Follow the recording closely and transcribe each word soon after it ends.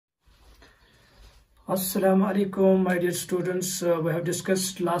Assalamu alaikum, my dear students. We have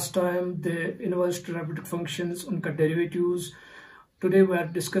discussed last time the inverse trigonometric functions, unka derivatives. Today we are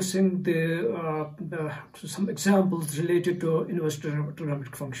discussing some examples related to inverse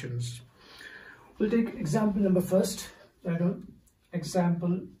trigonometric functions. We'll take example number first.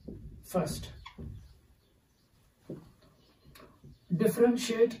 Example first.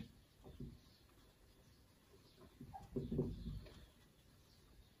 Differentiate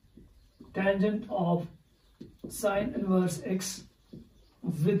tangent of sine inverse x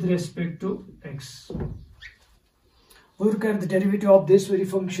with respect to x. We look at the derivative of this very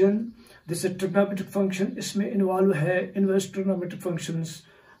function. This is a trigonometric function. इसमें involve है inverse trigonometric functions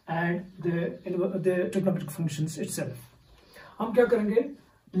and the trigonometric functions itself. हम क्या करेंगे?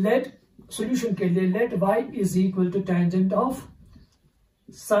 Let solution के लिए let y is equal to tangent of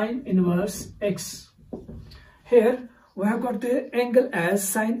sine inverse x. Here we have got the angle as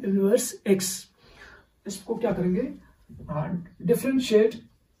sine inverse x. इसको क्या करेंगे? Differentiate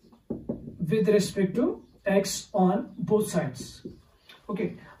with respect to x on both sides.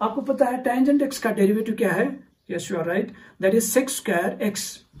 Okay. आपको पता है tangent x का derivative क्या है? Yes, you are right. That is sec square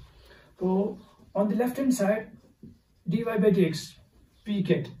x. So on the left hand side, dy by dx, we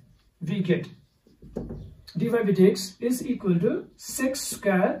get dy by dx is equal to sec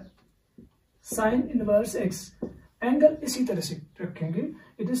square sine inverse x. Angle इसी तरह से रखेंगे.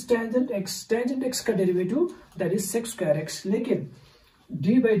 It is tangent x का derivative that is sec square x. लेकिन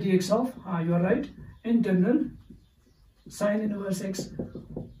D by D x of you are right internal sine inverse x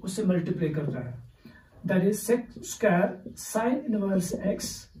उससे multiply कर रहा है. That is sec square sine inverse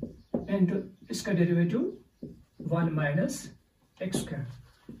x into इसका derivative 1 minus x square.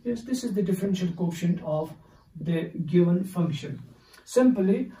 Yes, this is the differential coefficient of the given function.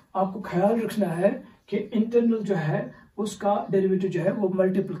 Simply आपको ख्याल रखना है कि इंटरनल जो है उसका डेरिवेटिव जो है वो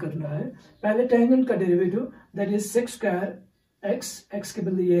मल्टीपल करना है. पहले टेंजेंट का derivative that is sec square x के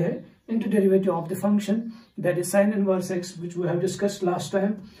बदले ये है into derivative of the function that is sine inverse x which we have discussed last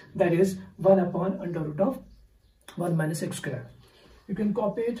time that is 1 upon under root of 1 minus x square. You can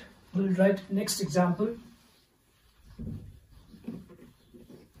copy it. We will write next example.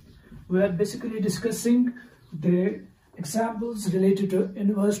 We are basically discussing the examples related to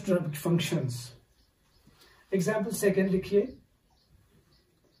inverse trigonometric functions. Example second लिखिए.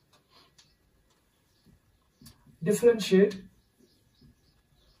 Differentiate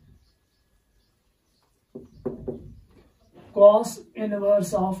cos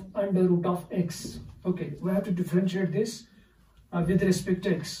inverse of under root of x. Okay, we have to differentiate this with respect to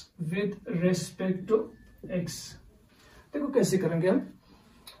x. With respect to x. देखो कैसे करेंगे हम.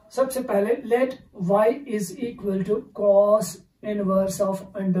 सबसे पहले let y is equal to cos inverse of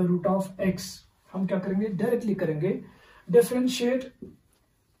under root of x. हम क्या करेंगे? Directly करेंगे. डिफरेंशिएट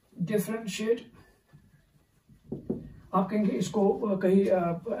आप कहेंगे इसको कहीं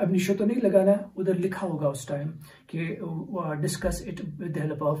अब निशो तो नहीं लगाना, उधर लिखा होगा उस टाइम कि discuss it with the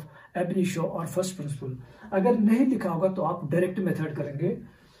help of एब निशो और फर्स्ट प्रिंसिपल. अगर नहीं लिखा होगा तो आप डायरेक्ट मेथड करेंगे.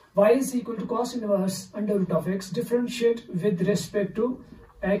 y is equal to cos inverse under root of x. Differentiate with respect to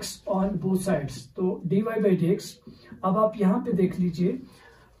x on both sides. तो dy by dx. अब आप यहां पे देख लीजिए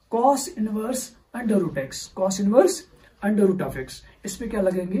cos inverse under root x. cos inverse under root of x. इसमें क्या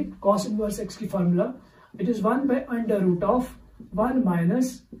लगेंगे? cos inverse x की formula it is 1 by under root of 1 minus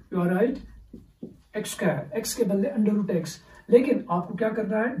you are right x square. x के बदले under root x. लेकिन आपको क्या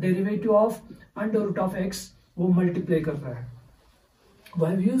करना है? Derivative of under root of x वो मल्टीप्लाई करना है. We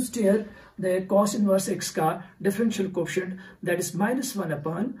have used here the cos inverse x का differential coefficient that is minus 1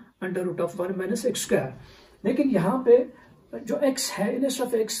 upon under root of 1 minus x square. लेकिन यहाँ पे जो x है instead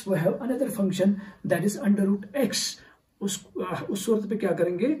of x we have another function that is under root x. उस सूरत पे क्या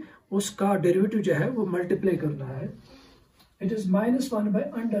करेंगे? उसका डेरिवेटिव जो है वो मल्टीप्लाई करना है. It is minus 1 by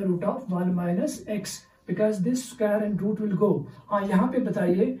under root of 1 minus x because this square and root will go. हाँ, यहाँ पे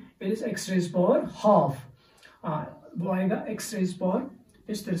बताइए it is x raised power half. वो आएगा x raised power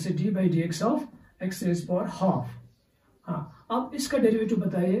इस तरह से D by D x of x raise power half. हाँ, अब इसका डेरिवेटिव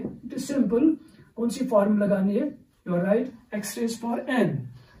बताइए. It is simple. कौन सी फॉर्म लगानी है? You are right. X raise power N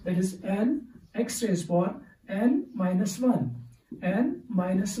that is an x raise power N minus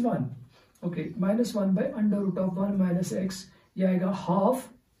 1. Okay, minus 1 by under root of 1 minus x. ये आएगा half.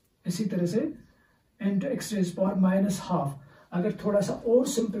 इसी तरह से N to x raise power minus half. अगर थोड़ा सा और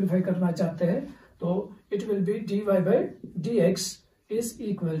simplify करना चाहते हैं तो it will be D Y by D x is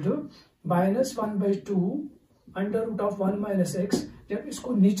equal to minus 1 by 2 under root of 1 minus x. जब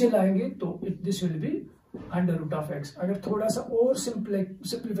इसको नीचे लाएंगे तो this will be under root of x. अगर थोड़ा सा और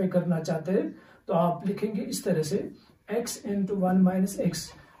सिंप्लीफाई करना चाहते हैं तो आप लिखेंगे इस तरह से x into 1 minus x.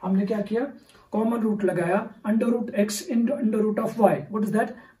 हमने क्या किया, कॉमन रूट लगाया, under root x into under root of Y, what is that,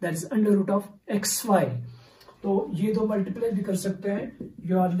 that is under root of x Y. तो ये दो मल्टीप्लाई भी कर सकते हैं,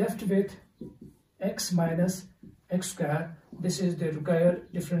 you are left with x minus x square, this is the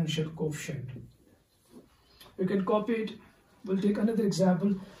required differential coefficient. You can copy it. We'll take another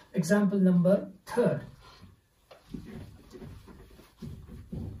example. Example number 3rd.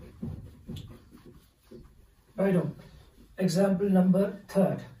 Right on. Example number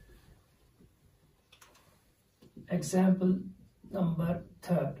 3rd. Example number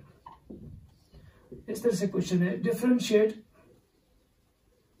 3rd. इस तरह से question है, differentiate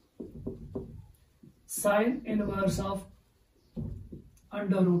sine inverse of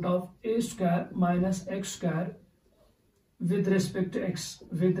under root of A square minus x square with respect to x,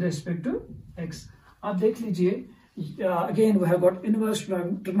 with respect to x. आप देख लीजिए, again we have got inverse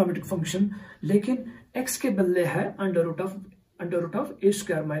trigonometric function, लेकिन x के बदले है under root of A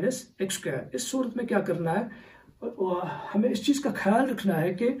square minus x square. इस सूरत में क्या करना है, हमें इस चीज का ख्याल रखना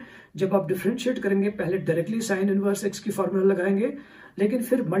है कि जब आप डिफरेंशिएट करेंगे पहले डायरेक्टली साइन इनवर्स एक्स की फॉर्मूला लगाएंगे, लेकिन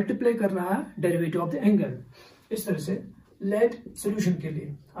फिर मल्टीप्लाई करना है डेरिवेटिव ऑफ द एंगल। इस तरह से लेट सोल्यूशन के लिए,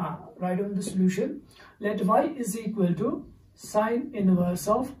 right on the solution, late y is equal to sine inverse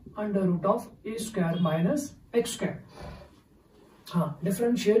of under root of A square minus x square.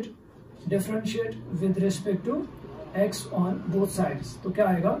 Differentiate with respect to x on both sides, तो क्या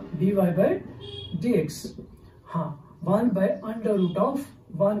आएगा, dy bye dx, 1 by under root of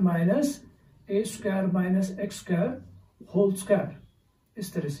 1 minus A square minus x square whole square,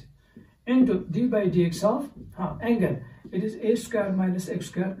 इस तरह से, into d by dx of angle, it is a square minus x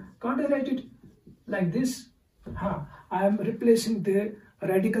square. Can't I write it like this? I am replacing the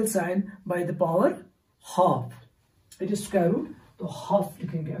radical sign by the power half. It is square root, तो half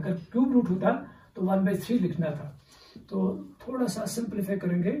लिखेंगे। अगर cube root होता तो 1/3 लिखना था। तो थोड़ा सा सिंप्लीफाई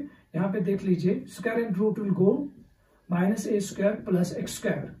करेंगे, यहाँ पे देख लीजिए, square and root will go, minus A square plus x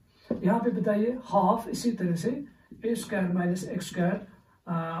square, यहाँ पे बताइए हाफ, इसी तरह से ए square minus x square,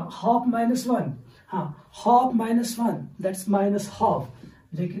 half minus 1, half minus 1, that's minus half,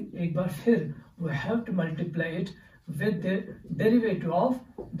 लेकिन एक बार फिर we have to multiply it with the derivative of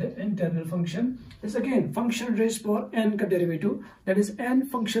the internal function. This again function raised power n का derivative, that is n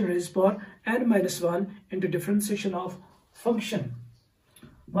function raised power n minus 1 into differentiation of function.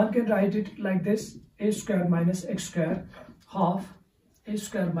 One can write it like this, a square minus x square half a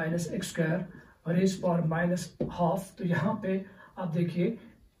square minus x square raised power minus half। तो यहाँ पे आप देखिए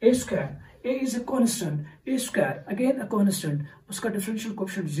a square, a is a constant, a square again a constant, उसका differential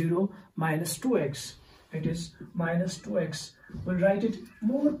coefficient 0 minus 2x, it is minus 2x. we'll write it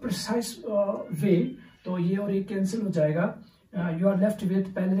more precise way, तो ये और ये कैंसिल हो जाएगा, you are left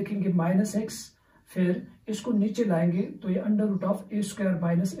with, पहले लिखेंगे minus x, फिर इसको नीचे लाएंगे तो ये under root of A square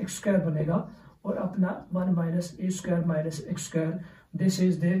minus x square बनेगा, और अपना 1 minus A square minus x square, this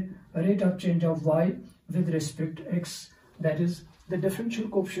is the rate of change of y with respect to x, that is the differential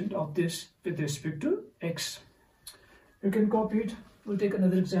coefficient of this with respect to x. You can copy it. We'll take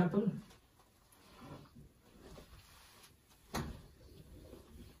another example.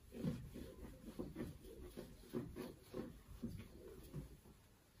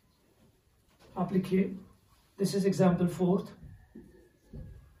 आप लिखिए, this is example 4th.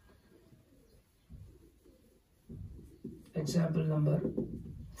 Example number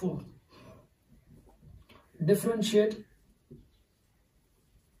 4. Differentiate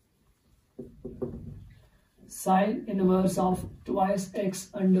sine inverse of twice x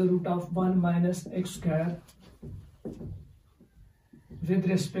under root of 1 minus x square with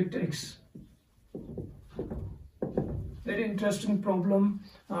respect to x. Very interesting problem.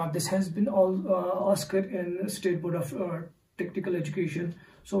 This has been all asked in State Board of Technical Education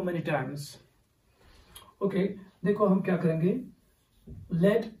so many times. Okay, देखो हम क्या करेंगे,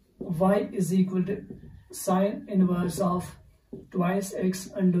 let y is equal to sine inverse of twice x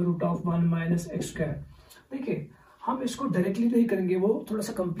under root of 1 minus x square. देखिए हम इसको directly नहीं करेंगे, वो थोड़ा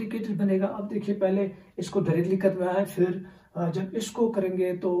सा कॉम्प्लिकेटेड बनेगा। अब देखिए पहले इसको डायरेक्टली करना है, फिर जब इसको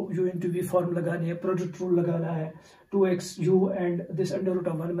करेंगे तो u इंटू वी फॉर्म लगानी है, प्रोडक्ट रूल लगाना है, 2x u and this under root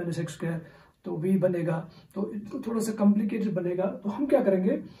of 1 minus x square, तो v बनेगा, तो इसको थोड़ा सा कॉम्प्लिकेटेड बनेगा। तो हम क्या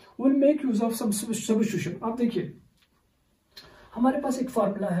करेंगे, will make use of some substitution. आप देखिए हमारे पास एक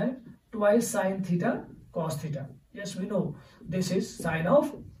फॉर्मूला है, twice sine theta cos theta, yes we know this is sine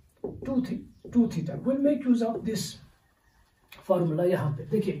of 2 theta. Will make use of this formula. यहाँ पे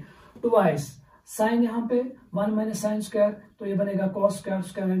देखिए ट्वाइस साइन, यहाँ पे 1 माइनस साइन स्क्वायर, तो ये बनेगा cos square,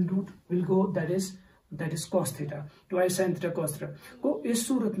 square and root will go, that is that is cos theta, twice sin theta cos theta को। इस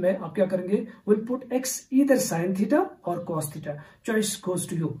सूरत में आप क्या करेंगे, will put x either sin theta और cos theta, choice goes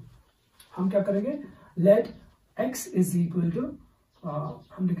to you. हम क्या करेंगे, late x is equal to,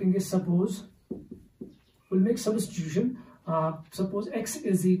 हम लिखेंगे suppose, will make substitution, suppose x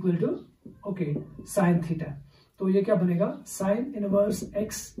is equal to okay sin theta, तो ये क्या बनेगा, sin इनवर्स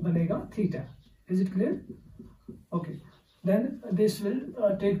x बनेगा theta. Is it clear? Okay, then this will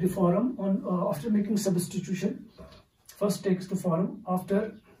take the form on after making substitution. First takes the form after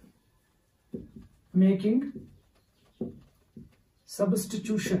making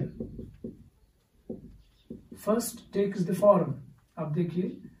substitution. First takes the form. अब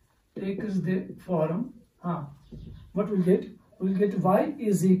देखिए, takes the form. हाँ, what we'll get? We'll get y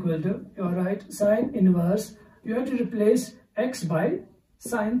is equal to, you're right, sin inverse. You have to replace x by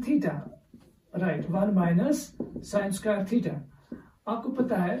sin theta. Right, 1 minus sine square theta. आपको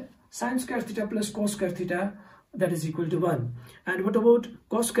पता है sine square theta plus cos square theta that is equal to 1, and what about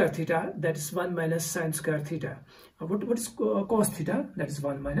cos square theta, that is 1 minus sine square theta. What is cos theta, that is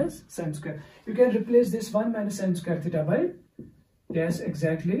 1 minus sine square. You can replace this 1 minus sine square theta by, yes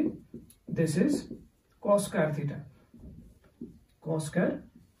exactly, this is cos square theta, cos square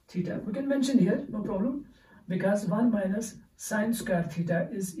theta. We can mention here, no problem, because 1 minus sin square theta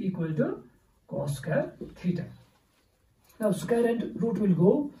is equal to cos square theta. Now square and root will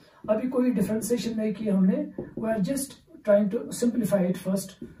go. अभी कोई differentiation नहीं की हमने, we are just trying to simplify it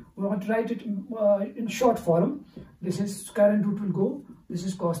first. We want to write it in short form. This is square and root will go. This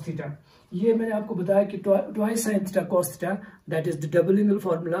is cos theta. ये मैंने आपको बताया कि twice sin theta cos theta, that is the doubling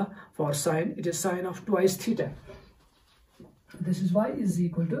formula for sin. It is sin of twice theta. This is y is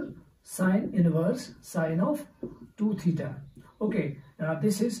equal to sin inverse sin of 2 theta. Okay,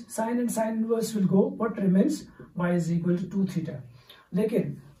 this is sin and sin inverse will go. What remains? Y is equal to 2 theta.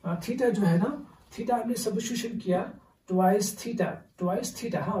 लेकिन theta जो है ना, theta हमने substitution किया twice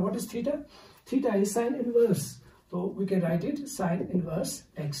theta. हाँ, what is theta? Theta is sin inverse. तो we can write it sin inverse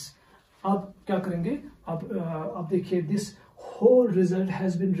x. अब क्या करेंगे? अब देखिए, this whole result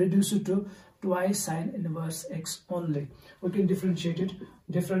has been reduced to twice sin inverse x only. We can differentiate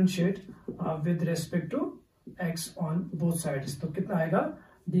with respect to x on both sides. तो कितना आएगा?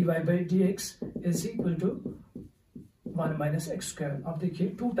 dy by dx is equal to 1 minus x square. अब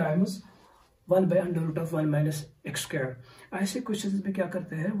देखिए 2 times 1 by under root of 1 minus x square. ऐसे questions में क्या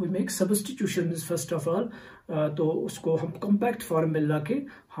करते हैं? We make substitutions first of all. तो उसको हम कॉम्पैक्ट फॉर्म में लाके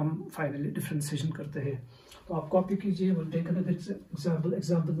हम फाइनली डिफरेंशिएशन करते हैं। तो आप कॉपी कीजिए। We'll take another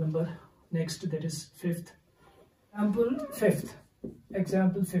example number next, that is 5th.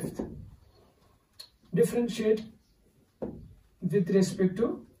 Example 5th. Differentiate with respect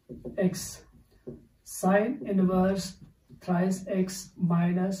to x. Sin inverse thrice x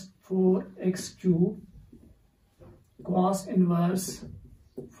minus 4x cube cos inverse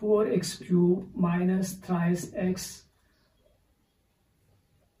 4x cube minus thrice x.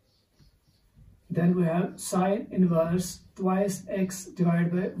 Then we have sin inverse twice x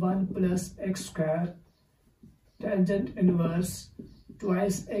divided by 1 plus x square, tangent inverse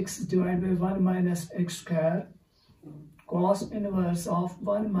twice x divided by 1 minus x square, cos inverse of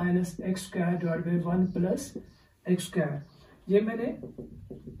 1 minus x square divided by 1 plus x square. ये मैंने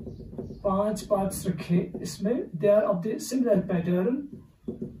 5 parts रखे, इसमें they are of the similar pattern,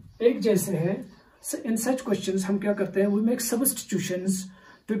 एक जैसे हैं। In such questions हम क्या करते हैं? We make substitutions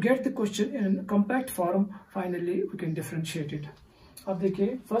to get the question in compact form. Finally we can differentiate it. अब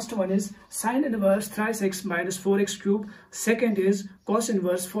देखिए, first one is sin inverse thrice x minus 4x cube. Second is cos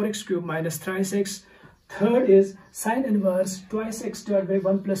inverse 4x cube minus thrice x. Third is sin inverse twice x divided by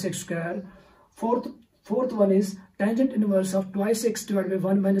 1 plus x square. Fourth one is tangent inverse of twice x divided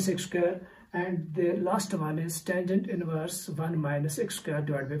by 1 minus x square. And the last one is tangent inverse 1 minus x square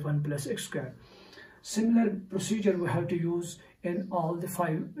divided by 1 plus x square. Similar procedure we have to use in all the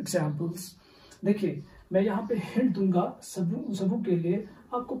 5 examples. देखिए, मैं यहाँ पे hint दूंगा सबों के लिए।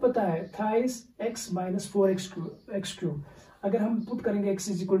 आपको पता है thrice x minus 4x cube. अगर हम पुट करेंगे x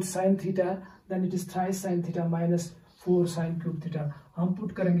is equal to sin theta, then it is thrice sin theta minus 4 sin cube theta. हम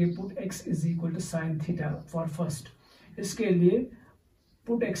पुट करेंगे x is equal to sin theta for first. इसके लिए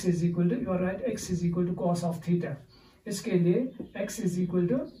put x is equal to, you are right, x is equal to cos of theta. इसके लिए x is equal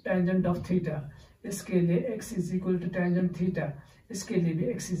to tangent of theta. इसके लिए x is equal to tangent theta. इसके लिए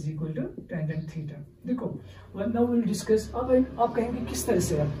भी x is equal to tangent theta. देखो now will discuss. अब आप कहेंगे किस तरह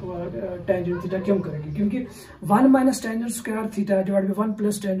से आप टेंजेंट थीटा क्यों करेंगे, क्योंकि 1 minus tangent square theta divide by 1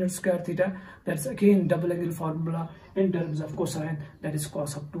 plus tangent square theta, that's again double angle formula in terms of cosine, that is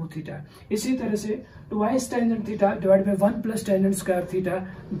cos of 2 theta. इसी तरह से twice tangent theta divide by 1 plus tangent square theta,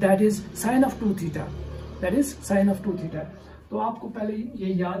 that is sine of 2 theta, that is sine of 2 theta. तो आपको पहले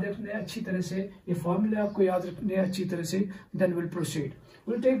ये याद रखना है अच्छी तरह से, ये फॉर्मूले आपको याद रखने हैं अच्छी तरह से, then will proceed.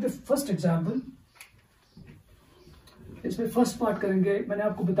 Will take the first example. इसमें फर्स्ट पार्ट करेंगे। मैंने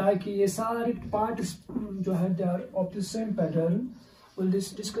आपको बताया कि ये सारे पार्ट जो है they are of the same pattern. Will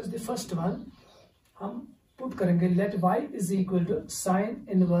discuss the first one. हम पुट करेंगे late y is equal to sine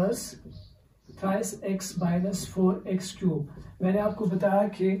inverse thrice x minus 4x cube. मैंने आपको बताया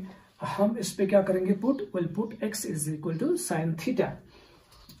कि हम इस पे क्या करेंगे, put will put x is equal to sine theta,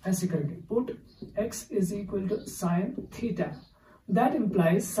 ऐसे करेंगे put x is equal to sine theta, that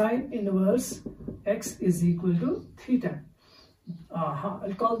implies sine inverse x is equal to theta.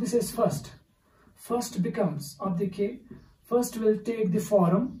 I'll call this as first becomes, अब देखिए first will take the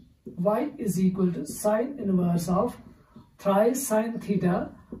form y is equal to sin inverse of thrice sin theta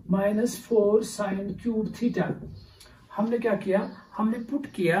minus 4 sin cube theta। हमने क्या किया, हमने put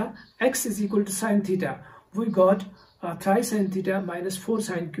किया x is equal to sin theta, we got thrice sin theta minus 4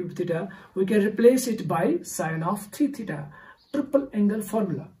 sin cube theta, we can replace it by sin of 3 theta, triple angle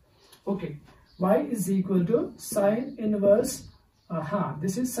formula। Okay, y is equal to sin inverse,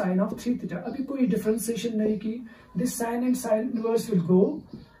 this is sin of 3 theta। अभी कोई differentiation नहीं की, this sin and sin inverse will go,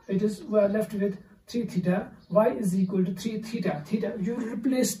 it is we are left with 3 theta, y is equal to 3 theta, you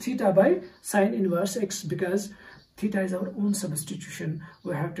replace theta by sin inverse x because theta is our own substitution,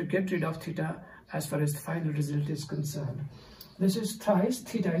 we have to get rid of theta as far as the final result is concerned। This is thrice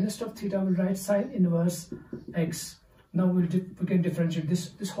theta, instead of theta we'll write sin inverse x। Now we can differentiate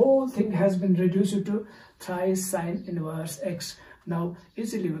this whole thing has been reduced to thrice sin inverse x। Now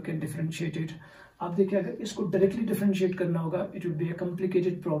easily we can differentiate it। आप देखिए अगर इसको directly differentiate करना होगा it will be a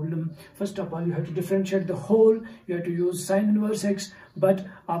complicated problem. First of all you have to differentiate the whole, you have to use sine inverse x, but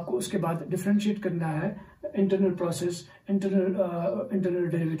आपको उसके बाद differentiate करना है इंटरनल प्रोसेस, इंटरनल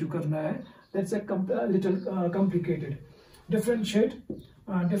डेरिवेटिव करना है, that's a little complicated.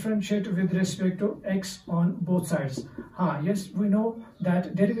 differentiate with respect to x on both sides। yes, we know that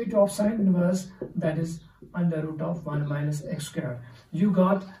derivative of sin inverse, that is under root of 1 minus x square। You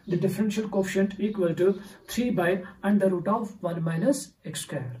got the differential coefficient equal to 3 by under root of 1 minus x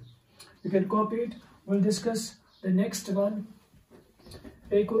square। You can copy it। We'll discuss the next one।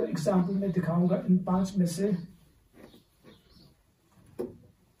 एक और example में दिखाऊंगा इन 5 में से।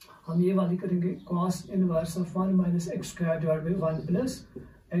 हम ये वाली करेंगे cos inverse of 1 minus x square divided by 1 plus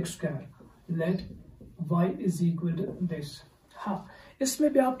x square, let y is equal to this।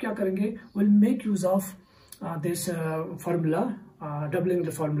 इसमें भी आप क्या करेंगे, will make use of this formula, doubling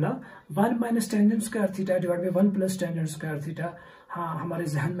the formula 1 minus tangent square theta divided by 1 plus tangent square theta। हमारे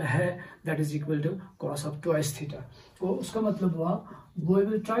जहन में है that is equal to cos of twice theta। तो उसका मतलब हुआ we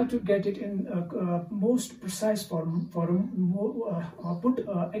will try to get it in most precise form, put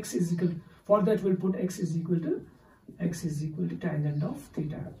x is equal, for that we'll put x is equal to tangent of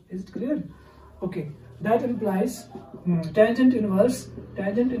theta। Is it clear? Okay, that implies tangent inverse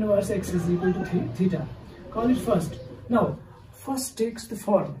x is equal to theta। Call it first। Now first takes the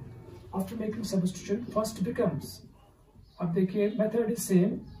form, after making substitution first becomes, अब देखिए method is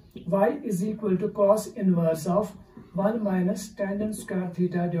same, y is equal to cos inverse of 1 minus tangent square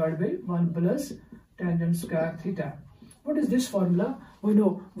theta divided by 1 plus tangent square theta। What is this formula? We know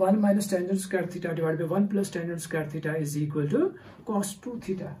 1 minus tangent square theta divided by 1 plus tangent square theta is equal to cos 2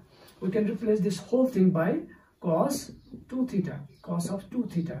 theta। We can replace this whole thing by cos 2 theta, cos of 2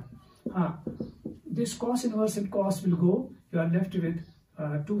 theta। This cos inverse and cos will go, you are left with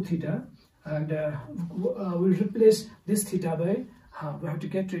 2 theta, and we'll replace this theta by, we have to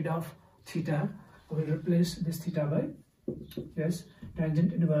get rid of theta, we'll replace this theta by, yes,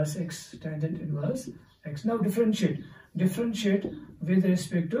 tangent inverse x, Now differentiate with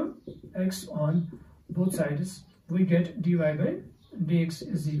respect to x on both sides, we get dy by dx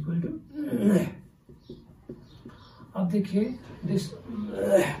is equal to, अब देखिए this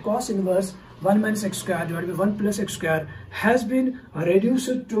cos inverse 1 minus x square divided by 1 plus x square has been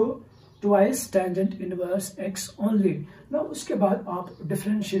reduced to twice tangent inverse x only। Now उसके बाद आप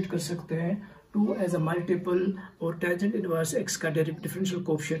differentiate कर सकते हैं 2 as a multiple और tangent inverse x का differential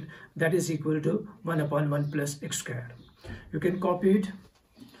coefficient, that is equal to 1 upon 1 plus x square। You can copy it।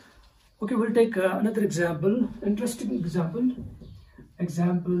 Okay, we'll take another example, interesting example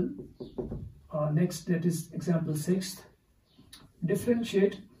next, that is example 6th।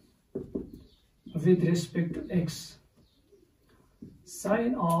 differentiate with respect to x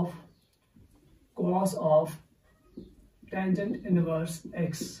sine of cos of tangent inverse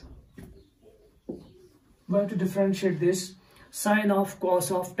x. Going to differentiate this sine of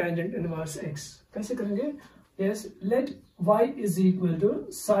cos of tangent inverse x. कैसे करेंगे? Yes, let y is equal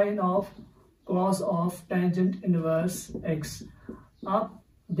to sine of cos of tangent inverse x. आप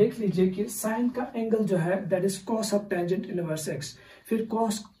देख लीजिए कि sign का angle जो है that is cos of tangent inverse x. फिर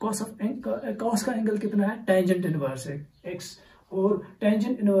cos का एंगल कितना है? Tangent inverse x. और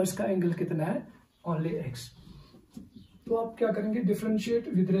टेंजेंट इनवर्स का एंगल कितना है? Only x. तो आप क्या करेंगे? Differentiate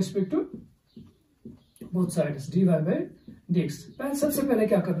with respect to both sides dy by dx. सबसे पहले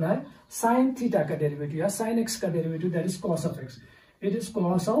क्या करना है? साइन थीटा का डेरिवेटिव या साइन x का derivative that is cos of x. It is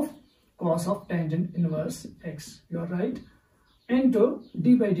cos of tangent inverse x. You are right. Into d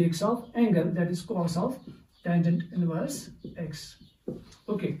by dx of angle that is cos of tangent inverse x.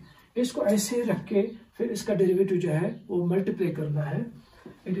 Okay. इसको ऐसे रख के फिर इसका derivative जो है वो multiply करना है.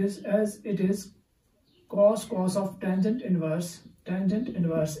 It is cos of tangent inverse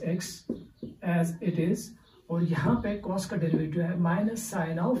x as it is. और यहाँ पे cos का डेरिवेटिव है minus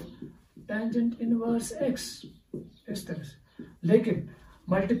sign of tangent inverse x. इस तरह से. लेकिन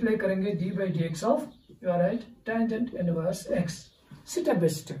मल्टीप्लाई करेंगे d by dx of you are right tangent inverse x. Step by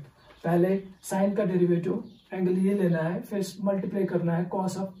step. पहले साइन का डेरिवेटिव एंगल ये लेना है, फिर मल्टीप्लाई करना है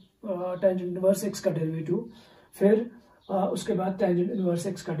cos of tangent inverse x का डेरिवेटिव, फिर उसके बाद टेंजेंट इनवर्स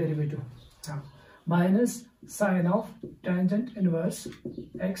x का derivative minus sign of tangent inverse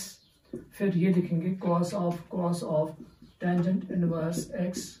x. फिर ये लिखेंगे cos of tangent inverse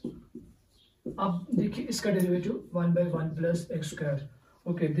x. अब देखिए इसका derivative 1 by 1 plus x square.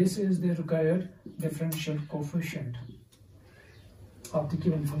 Okay, this is the required differential coefficient of the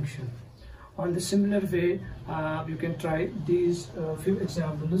given function. On the similar way, you can try these few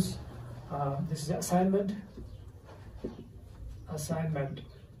examples. This is assignment.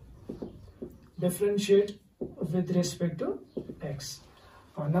 Differentiate with respect to x.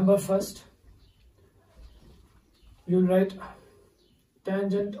 Number first, you'll write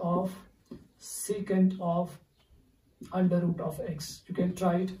tangent of secant of under root of x. You can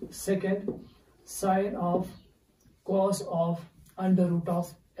try it. Second, sine of cos of under root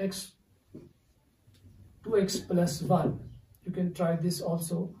of x 2x plus 1. You can try this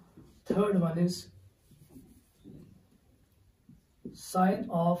also. Third one is sine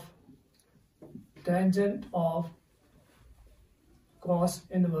of tangent of cos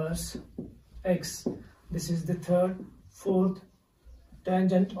inverse x. This is the third. Fourth,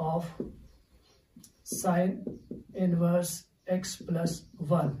 tangent of sine inverse x plus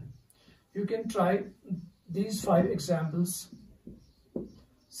 1. You can try these 5 examples.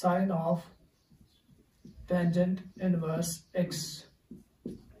 Sine of tangent inverse x.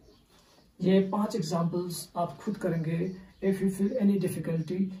 ये 5 examples आप खुद करेंगे. If you feel any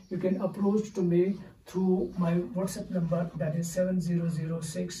difficulty, you can approach to me through my WhatsApp number that is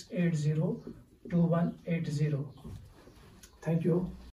 7006802180. Thank you.